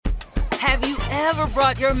Have you ever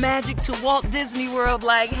brought your magic to Walt Disney World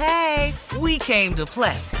like, hey, we came to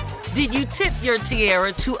play? Did you tip your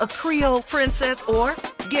tiara to a Creole princess or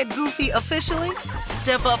get goofy officially?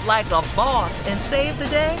 Step up like a boss and save the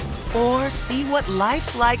day? Or see what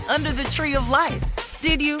life's like under the tree of life?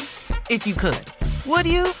 Did you? If you could. Would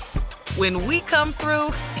you? When we come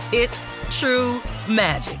through, it's true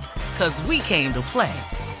magic. 'Cause we came to play.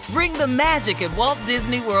 Bring the magic at Walt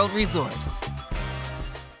Disney World Resort.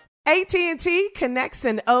 AT&T connects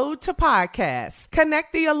an ode to podcasts.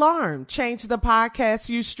 Connect the alarm. Change the podcast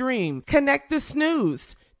you stream. Connect the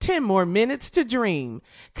snooze. 10 more minutes to dream.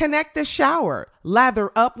 Connect the shower.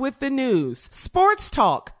 Lather up with the news. Sports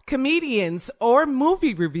talk, comedians, or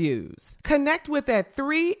movie reviews. Connect with that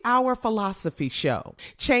 3-hour philosophy show.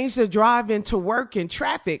 Change the drive into work in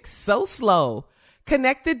traffic so slow.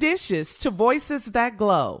 Connect the dishes to voices that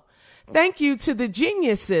glow. Thank you to the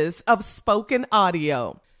geniuses of spoken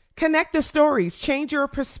audio. Connect the stories, change your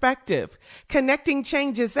perspective. Connecting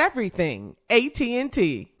changes everything.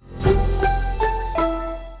 AT&T.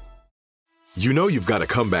 You know you've got a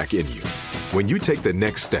comeback in you. When you take the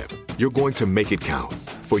next step, you're going to make it count.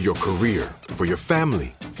 For your career, for your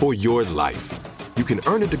family, for your life. You can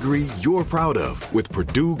earn a degree you're proud of with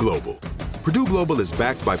Purdue Global. Purdue Global is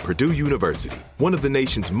backed by Purdue University, one of the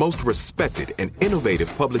nation's most respected and innovative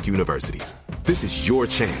public universities. This is your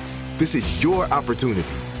chance. This is your opportunity.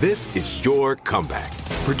 This is your comeback.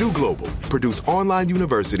 Purdue Global, Purdue's online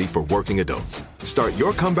university for working adults. Start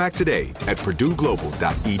your comeback today at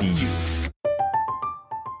purdueglobal.edu.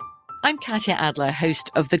 I'm Katya Adler, host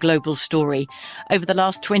of The Global Story. Over the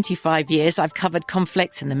last 25 years, I've covered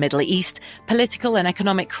conflicts in the Middle East, political and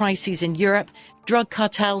economic crises in Europe, drug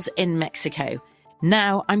cartels in Mexico.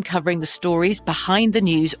 Now I'm covering the stories behind the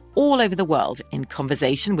news all over the world in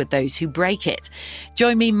conversation with those who break it.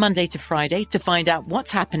 Join me Monday to Friday to find out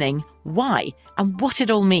what's happening, why, and what it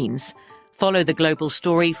all means. Follow The Global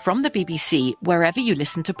Story from the BBC wherever you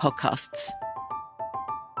listen to podcasts.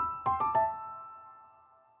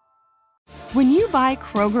 When you buy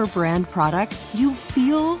Kroger brand products, you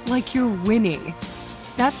feel like you're winning.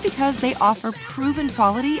 That's because they offer proven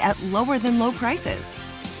quality at lower than low prices.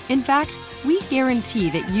 In fact, we guarantee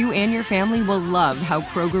that you and your family will love how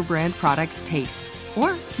Kroger brand products taste,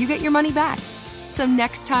 or you get your money back. So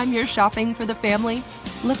next time you're shopping for the family,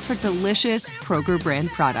 look for delicious Kroger brand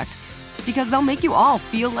products, because they'll make you all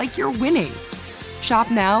feel like you're winning.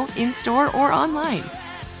 Shop now, in-store, or online.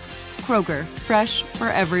 Kroger, fresh for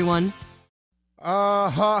everyone.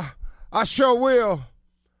 I sure will.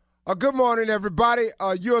 Good morning, everybody.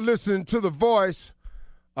 You're listening to The Voice.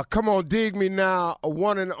 Come on, dig me now.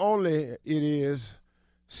 One and only it is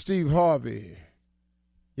Steve Harvey.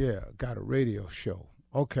 Yeah, got a radio show.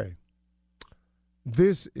 Okay.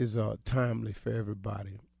 This is timely for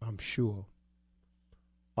everybody, I'm sure.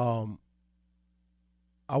 I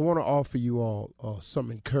want to offer you all some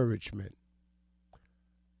encouragement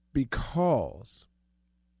because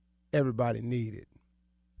everybody need it.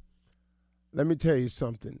 Let me tell you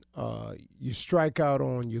something. You strike out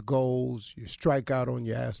on your goals. You strike out on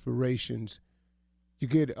your aspirations. You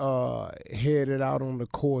get headed out on the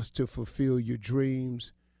course to fulfill your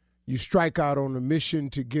dreams. You strike out on a mission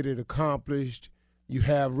to get it accomplished. You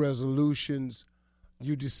have resolutions.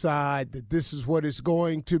 You decide that this is what it's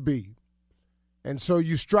going to be. And so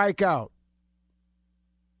you strike out.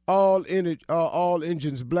 All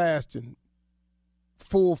engines blasting.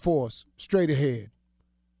 Full force, straight ahead.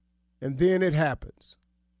 And then it happens.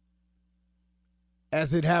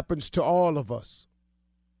 As it happens to all of us,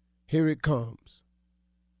 here it comes,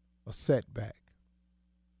 a setback.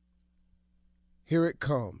 Here it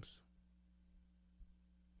comes,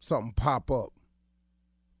 something pop up.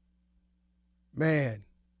 Man,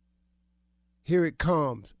 here it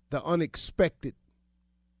comes, the unexpected.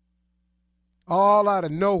 All out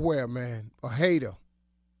of nowhere, man, a hater.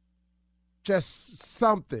 Just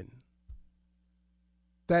something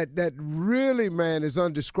that really, man, is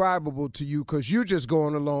undescribable to you because you're just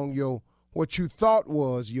going along what you thought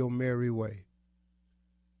was your merry way.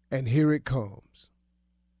 And here it comes.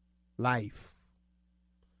 Life.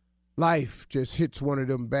 Life just hits one of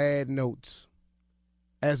them bad notes,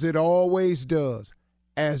 as it always does,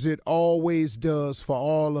 for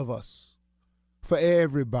all of us, for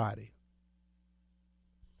everybody.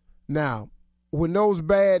 Now, when those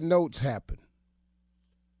bad notes happen,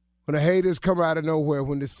 when the haters come out of nowhere,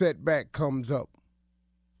 when the setback comes up,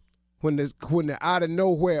 when the out of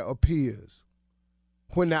nowhere appears,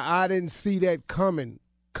 when the I didn't see that coming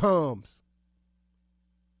comes,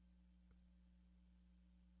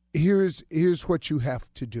 here's what you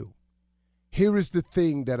have to do. Here is the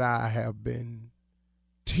thing that I have been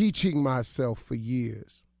teaching myself for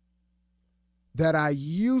years that I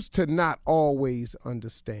used to not always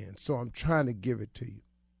understand. So I'm trying to give it to you.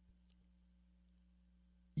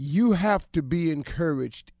 You have to be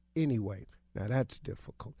encouraged anyway. Now that's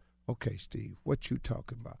difficult. Okay, Steve, what you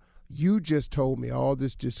talking about? You just told me all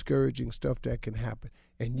this discouraging stuff that can happen,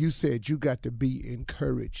 and you said you got to be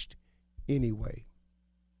encouraged anyway.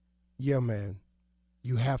 Yeah, man,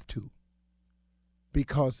 you have to.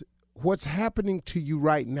 Because what's happening to you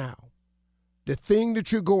right now, the thing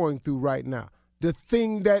that you're going through right now, the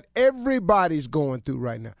thing that everybody's going through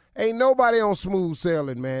right now, ain't nobody on smooth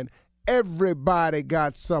sailing, man. Everybody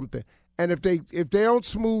got something. And if they on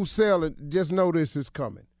smooth sailing, just know this is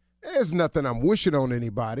coming. There's nothing I'm wishing on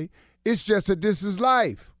anybody. It's just that this is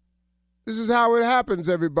life. This is how it happens,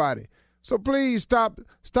 everybody. So please stop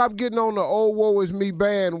getting on the "oh, woe is me"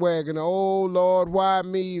 bandwagon. Oh, Lord, why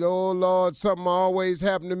me? Oh, Lord, something always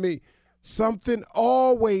happened to me. Something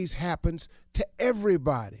always happens to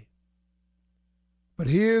everybody. But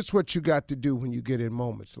here's what you got to do when you get in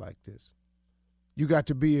moments like this. You got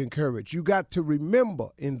to be encouraged. You got to remember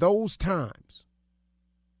in those times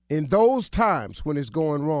when it's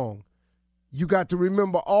going wrong, you got to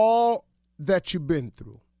remember all that you've been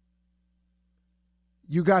through.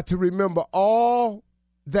 You got to remember all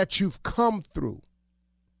that you've come through.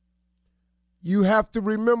 You have to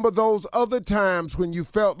remember those other times when you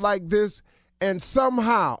felt like this, and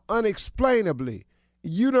somehow, unexplainably,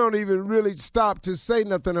 you don't even really stop to say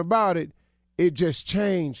nothing about it. It just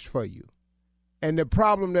changed for you. And the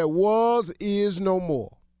problem that was is no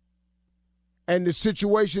more. And the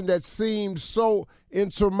situation that seemed so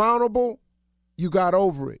insurmountable, you got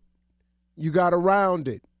over it. You got around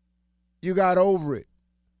it. You got over it.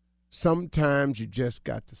 Sometimes you just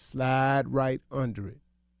got to slide right under it.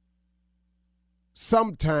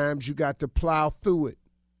 Sometimes you got to plow through it.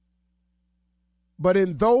 But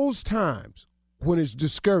in those times when it's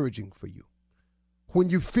discouraging for you, when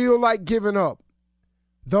you feel like giving up,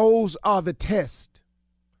 those are the tests.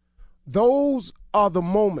 Those are the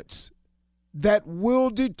moments that will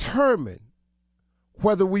determine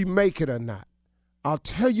whether we make it or not. I'll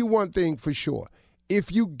tell you one thing for sure.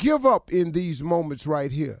 If you give up in these moments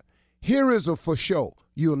right here, here is a for sure,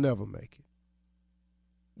 you'll never make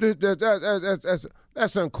it.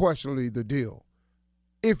 That's unquestionably the deal.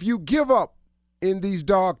 If you give up in these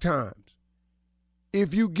dark times,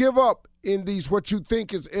 if you give up in these what you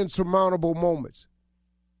think is insurmountable moments,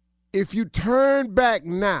 if you turn back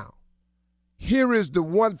now, here is the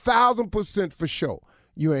 1,000% for sure,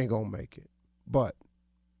 you ain't going to make it. But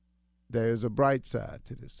there's a bright side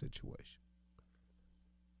to this situation.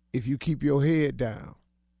 If you keep your head down,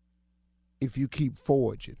 if you keep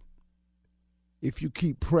forging, if you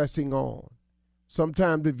keep pressing on,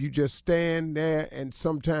 sometimes if you just stand there and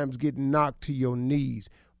sometimes get knocked to your knees,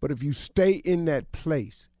 but if you stay in that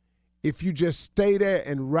place, if you just stay there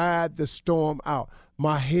and ride the storm out,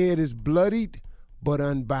 my head is bloodied but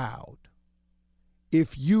unbowed.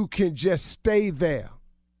 If you can just stay there,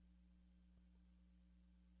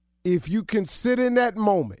 if you can sit in that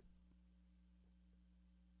moment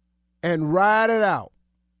and ride it out,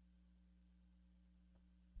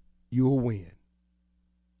 you'll win.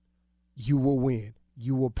 You will win.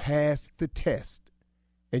 You will pass the test,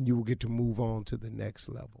 and you will get to move on to the next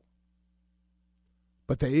level.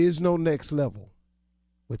 But there is no next level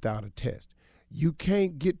without a test. You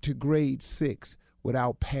can't get to grade 6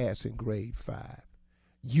 without passing grade 5.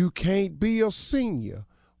 You can't be a senior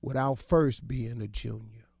without first being a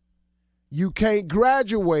junior. You can't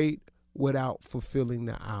graduate without fulfilling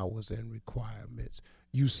the hours and requirements.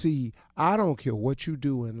 You see, I don't care what you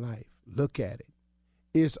do in life. Look at it.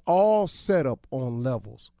 It's all set up on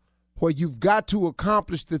levels where you've got to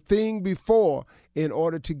accomplish the thing before in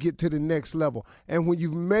order to get to the next level. And when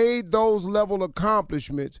you've made those level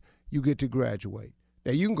accomplishments, you get to graduate.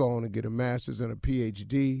 Now, you can go on and get a master's and a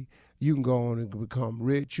PhD. You can go on and become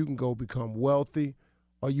rich. You can go become wealthy.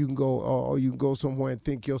 Or you can go somewhere and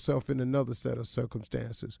think yourself in another set of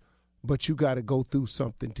circumstances. But you got to go through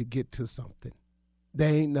something to get to something.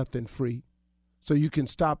 There ain't nothing free. So you can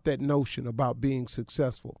stop that notion about being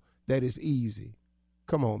successful, that it's easy.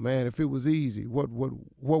 Come on, man. If it was easy, what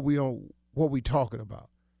we talking about?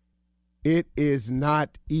 It is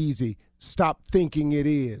not easy. Stop thinking it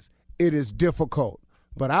is. It is difficult.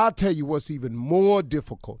 But I'll tell you what's even more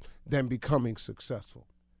difficult than becoming successful.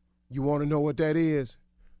 You want to know what that is?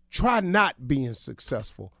 Try not being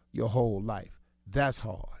successful your whole life. That's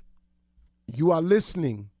hard. You are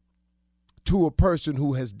listening to a person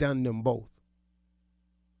who has done them both.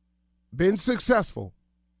 Been successful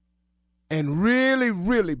and really,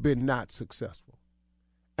 really been not successful.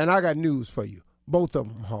 And I got news for you. Both of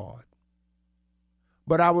them hard.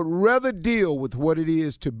 But I would rather deal with what it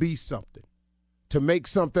is to be something, to make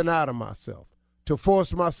something out of myself, to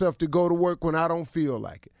force myself to go to work when I don't feel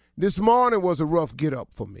like it. This morning was a rough get up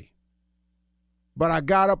for me. But I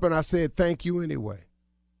got up and I said, thank you anyway.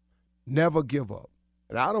 Never give up.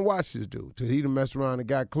 And I don't watch this dude till he done messed around and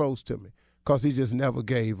got close to me because he just never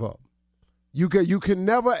gave up. You can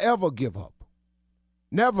never, ever give up.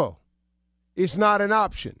 Never. It's not an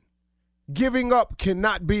option. Giving up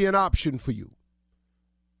cannot be an option for you.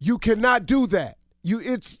 You cannot do that.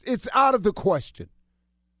 It's out of the question.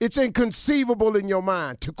 It's inconceivable in your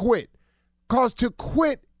mind to quit. Because to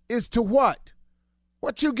quit is to what?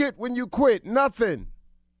 What you get when you quit? Nothing.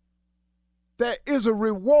 There is a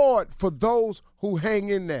reward for those who hang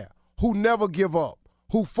in there, who never give up,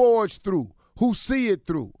 who forge through, who see it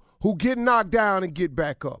through, who get knocked down and get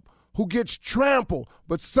back up, who gets trampled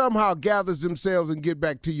but somehow gathers themselves and get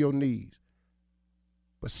back to your knees.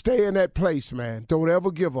 But stay in that place, man. Don't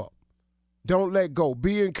ever give up. Don't let go.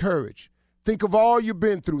 Be encouraged. Think of all you've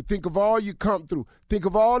been through. Think of all you come through. Think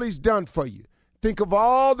of all he's done for you. Think of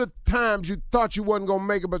all the times you thought you wasn't going to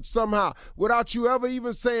make it, but somehow, without you ever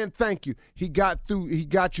even saying thank you, he got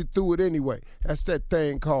you through it anyway. That's that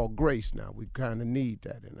thing called grace now. We kind of need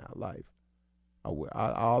that in our life.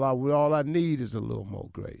 All I need is a little more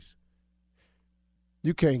grace.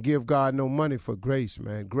 You can't give God no money for grace,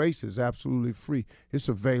 man. Grace is absolutely free. It's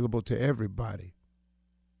available to everybody.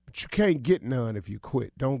 But you can't get none if you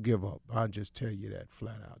quit. Don't give up. I'll just tell you that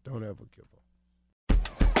flat out. Don't ever give up.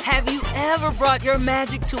 Have you ever brought your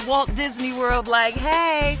magic to Walt Disney World like,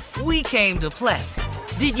 hey, we came to play?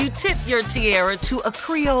 Did you tip your tiara to a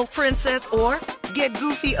Creole princess or get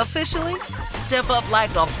goofy officially? Step up like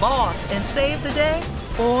a boss and save the day?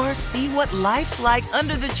 Or see what life's like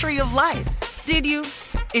under the tree of life? Did you?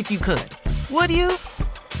 If you could. Would you?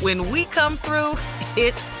 When we come through,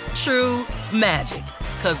 it's true magic.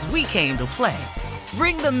 'Cause we came to play.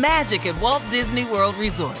 Bring the magic at Walt Disney World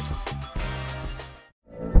Resort.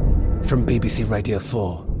 From BBC Radio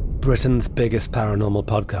 4, Britain's biggest paranormal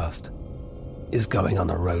podcast is going on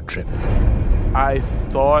a road trip. I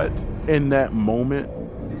thought in that moment,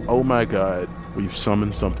 oh my God, we've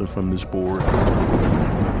summoned something from this board.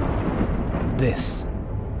 This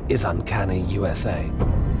is Uncanny USA.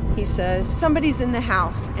 He says, somebody's in the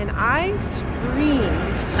house, and I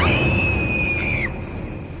screamed.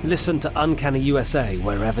 Listen to Uncanny USA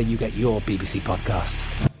wherever you get your BBC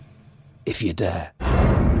podcasts, if you dare.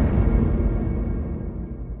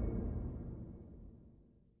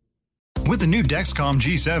 With the new Dexcom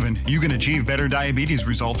G7, you can achieve better diabetes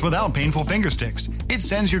results without painful finger sticks. It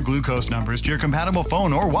sends your glucose numbers to your compatible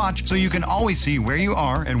phone or watch so you can always see where you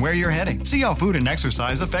are and where you're heading. See how food and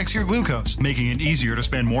exercise affects your glucose, making it easier to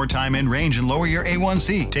spend more time in range and lower your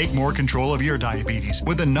A1C. Take more control of your diabetes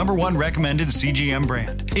with the #1 recommended CGM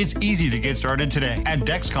brand. It's easy to get started today at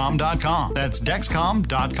Dexcom.com. That's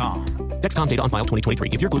Dexcom.com. Dexcom data on file 2023.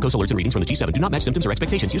 If your glucose alerts and readings from the G7 do not match symptoms or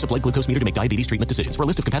expectations, use a blood glucose meter to make diabetes treatment decisions. For a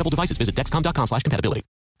list of compatible devices, visit Dexcom.com/compatibility.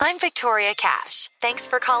 I'm Victoria Cash. Thanks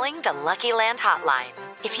for calling the Lucky Land Hotline.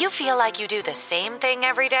 If you feel like you do the same thing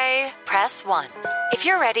every day, press 1. If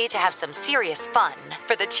you're ready to have some serious fun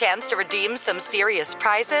for the chance to redeem some serious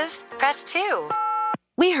prizes, press 2.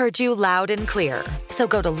 We heard you loud and clear. So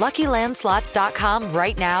go to LuckyLandSlots.com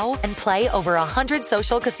right now and play over 100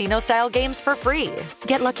 social casino-style games for free.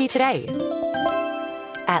 Get lucky today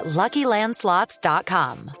at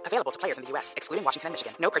LuckyLandSlots.com. Available to players in the U.S., excluding Washington and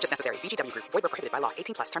Michigan. No purchase necessary. VGW Group. Void where prohibited by law.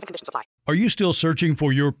 18+. Terms and conditions apply. Are you still searching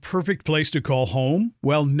for your perfect place to call home?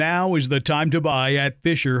 Well, now is the time to buy at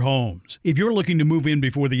Fisher Homes. If you're looking to move in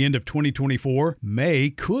before the end of 2024,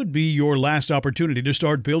 May could be your last opportunity to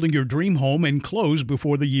start building your dream home and close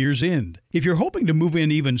before the year's end. If you're hoping to move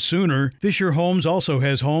in even sooner, Fisher Homes also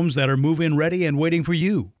has homes that are move-in ready and waiting for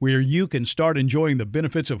you, where you can start enjoying the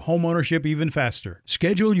benefits of homeownership even faster.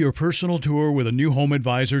 Schedule your personal tour with a new home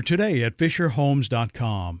advisor today at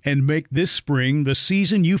FisherHomes.com and make this spring the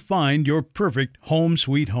season you find your perfect home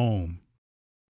sweet home.